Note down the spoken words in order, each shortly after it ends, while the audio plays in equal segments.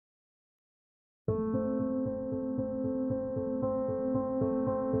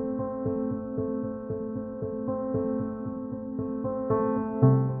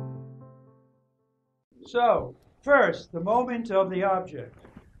So, first, the moment of the object.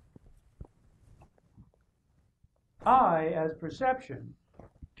 I, as perception,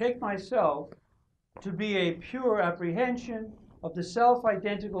 take myself to be a pure apprehension of the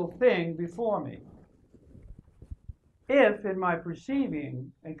self-identical thing before me. If in my perceiving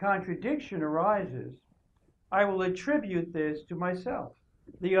a contradiction arises, I will attribute this to myself,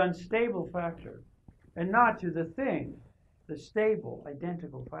 the unstable factor, and not to the thing, the stable,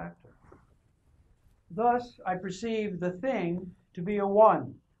 identical factor. Thus, I perceive the thing to be a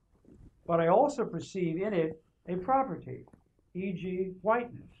one, but I also perceive in it a property, e.g.,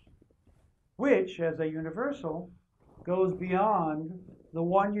 whiteness, which, as a universal, goes beyond the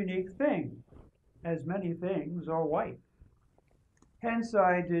one unique thing, as many things are white. Hence,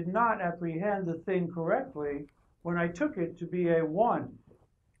 I did not apprehend the thing correctly when I took it to be a one,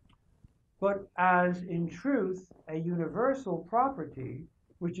 but as in truth a universal property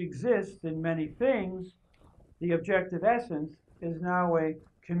which exists in many things. The objective essence is now a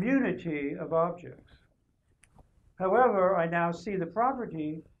community of objects. However, I now see the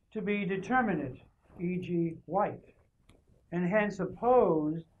property to be determinate, e.g., white, and hence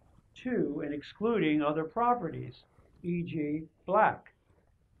opposed to and excluding other properties, e.g., black.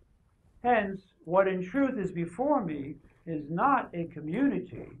 Hence, what in truth is before me is not a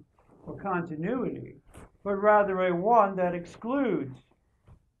community or continuity, but rather a one that excludes.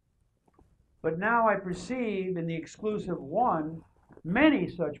 But now I perceive in the exclusive one many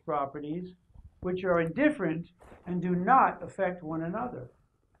such properties which are indifferent and do not affect one another.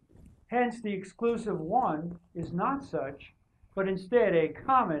 Hence, the exclusive one is not such, but instead a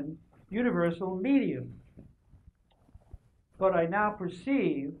common universal medium. But I now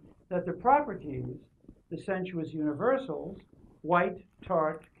perceive that the properties, the sensuous universals, white,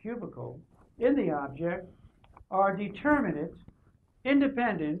 tart, cubical, in the object are determinate,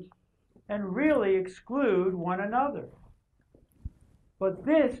 independent, and really exclude one another. But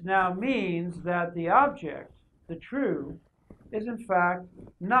this now means that the object, the true, is in fact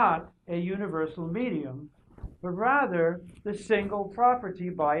not a universal medium, but rather the single property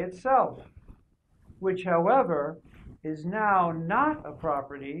by itself, which, however, is now not a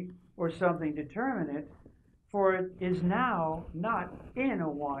property or something determinate, for it is now not in a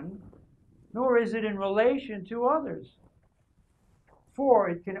one, nor is it in relation to others. For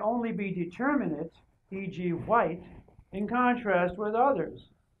it can only be determinate, e.g., white, in contrast with others,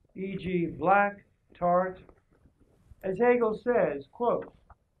 e.g., black, tart. As Hegel says, quote,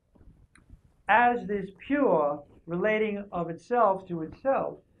 "As this pure relating of itself to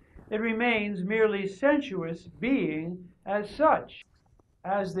itself, it remains merely sensuous being as such."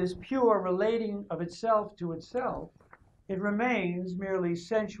 As this pure relating of itself to itself, it remains merely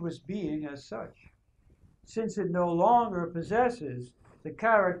sensuous being as such, since it no longer possesses the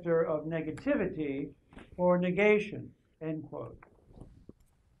character of negativity or negation, end quote.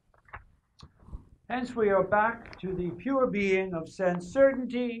 Hence we are back to the pure being of sense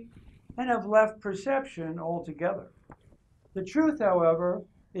certainty and have left perception altogether. The truth, however,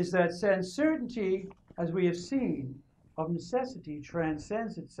 is that sense certainty, as we have seen, of necessity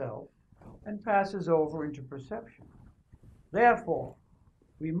transcends itself and passes over into perception. Therefore,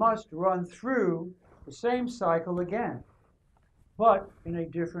 we must run through the same cycle again, but in a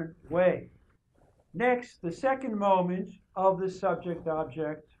different way. Next, the second moment of the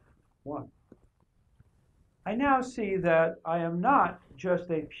subject-object one. I now see that I am not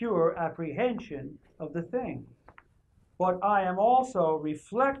just a pure apprehension of the thing, but I am also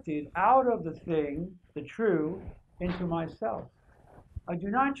reflected out of the thing, the true, into myself. I do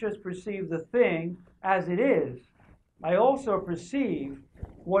not just perceive the thing as it is, I also perceive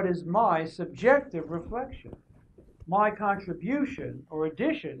what is my subjective reflection, my contribution or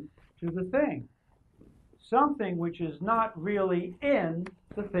addition to the thing, something which is not really in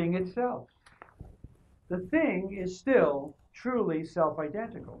the thing itself. The thing is still truly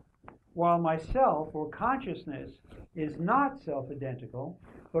self-identical, while myself or consciousness is not self-identical,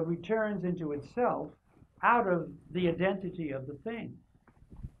 but returns into itself out of the identity of the thing.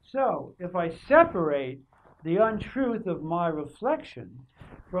 So, if I separate the untruth of my reflection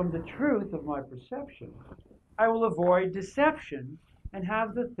from the truth of my perception, I will avoid deception and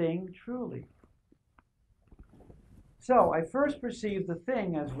have the thing truly. So, I first perceive the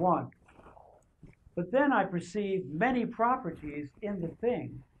thing as one, but then I perceive many properties in the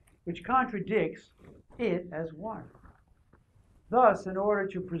thing which contradicts it as one. Thus, in order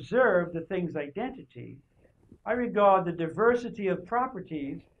to preserve the thing's identity, I regard the diversity of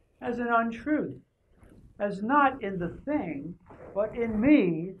properties as an untruth, as not in the thing, but in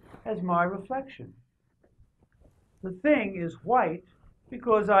me as my reflection. The thing is white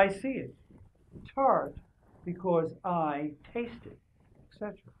because I see it, tart because I taste it,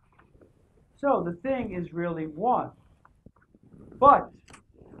 etc. So the thing is really one, but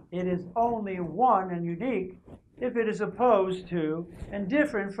it is only one and unique if it is opposed to and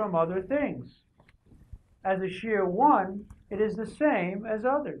different from other things. As a sheer one, it is the same as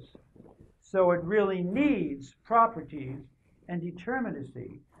others. So it really needs properties and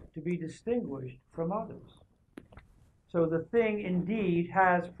determinacy to be distinguished from others. So the thing indeed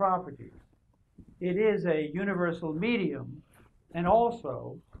has properties. It is a universal medium and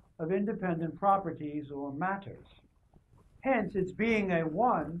also of independent properties or matters. Hence, its being a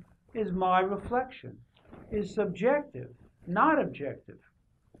one is my reflection, is subjective, not objective.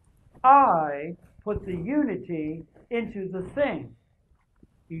 I put the unity into the thing,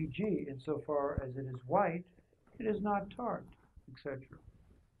 e.g., insofar as it is white, it is not tart, etc.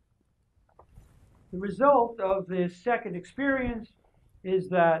 The result of this second experience is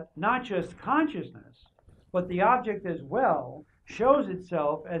that not just consciousness, but the object as well shows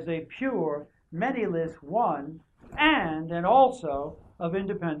itself as a pure, manyless one and also of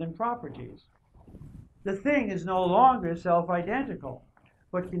independent properties. The thing is no longer self-identical,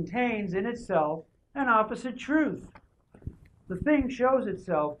 but contains in itself an opposite truth. The thing shows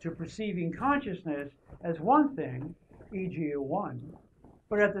itself to perceiving consciousness as one thing, e.g. a one,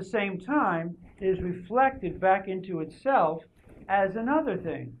 but at the same time it is reflected back into itself as another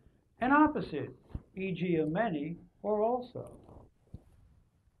thing, an opposite, e.g. a many or also.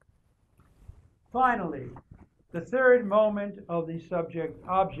 Finally, the third moment of the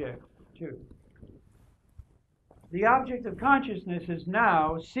subject-object, too. The object of consciousness is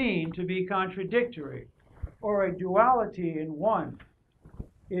now seen to be contradictory, or a duality in one.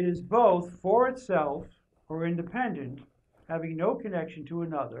 It is both for itself, or independent, having no connection to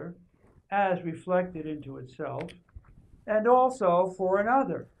another, as reflected into itself, and also for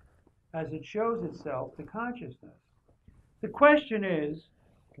another, as it shows itself to consciousness. The question is,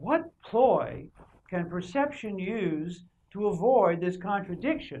 what ploy can perception use to avoid this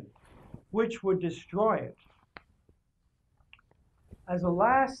contradiction, which would destroy it? As a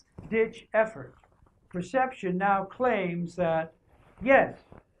last-ditch effort, perception now claims that, yes,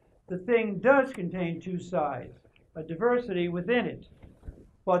 the thing does contain two sides, a diversity within it,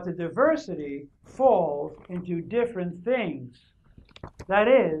 but the diversity falls into different things. That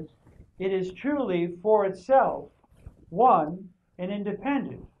is, it is truly for itself, one and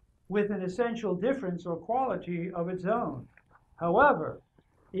independent, with an essential difference or quality of its own. However,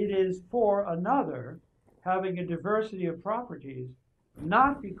 it is for another, having a diversity of properties,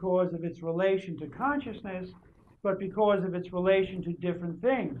 not because of its relation to consciousness, but because of its relation to different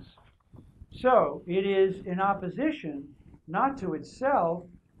things. So it is in opposition not to itself,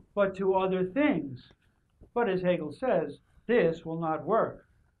 but to other things. But as Hegel says, this will not work.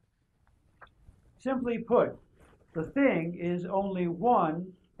 Simply put, the thing is only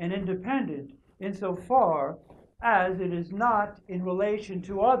one and independent insofar as it is not in relation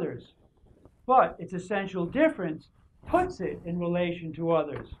to others, but its essential difference puts it in relation to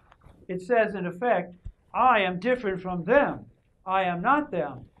others. It says, in effect, I am different from them. I am not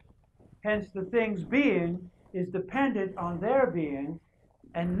them. Hence, the thing's being is dependent on their being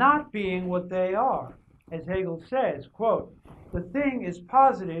and not being what they are. As Hegel says, quote, the thing is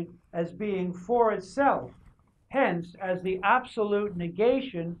posited as being for itself, hence as the absolute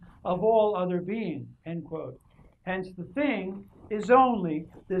negation of all other being, end quote. Hence, the thing is only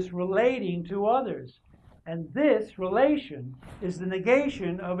this relating to others, and this relation is the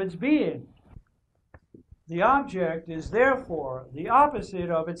negation of its being. The object is therefore the opposite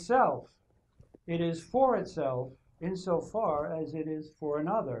of itself. It is for itself insofar as it is for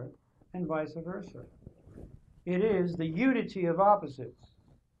another, and vice versa. It is the unity of opposites,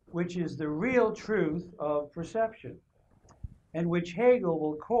 which is the real truth of perception, and which Hegel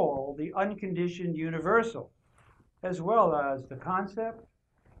will call the unconditioned universal, as well as the concept,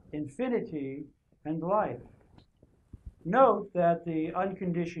 infinity, and life. Note that the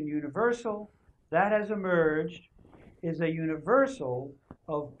unconditioned universal that has emerged is a universal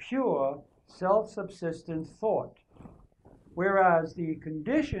of pure self-subsistent thought, whereas the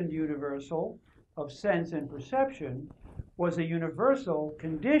conditioned universal of sense and perception was a universal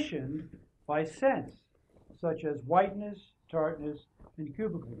conditioned by sense, such as whiteness, tartness, and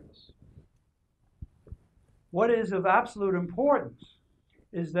cubicalness. What is of absolute importance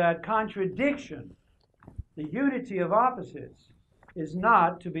is that contradiction, the unity of opposites, is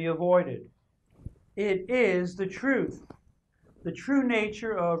not to be avoided. It is the true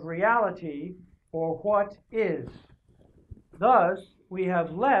nature of reality, or what is. Thus, we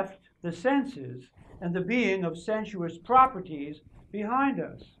have left the senses and the being of sensuous properties behind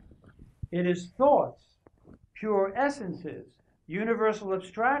us. It is thoughts, pure essences, universal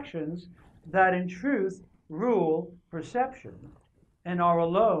abstractions that in truth rule perception and are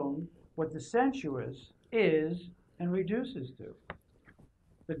alone what the sensuous is and reduces to.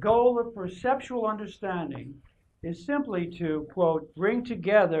 The goal of perceptual understanding is simply to, quote, bring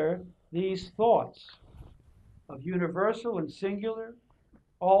together these thoughts of universal and singular,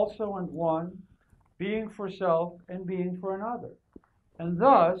 also and one, being for self and being for another, and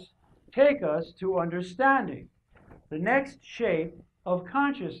thus take us to understanding, the next shape of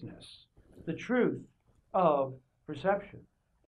consciousness, the truth of perception.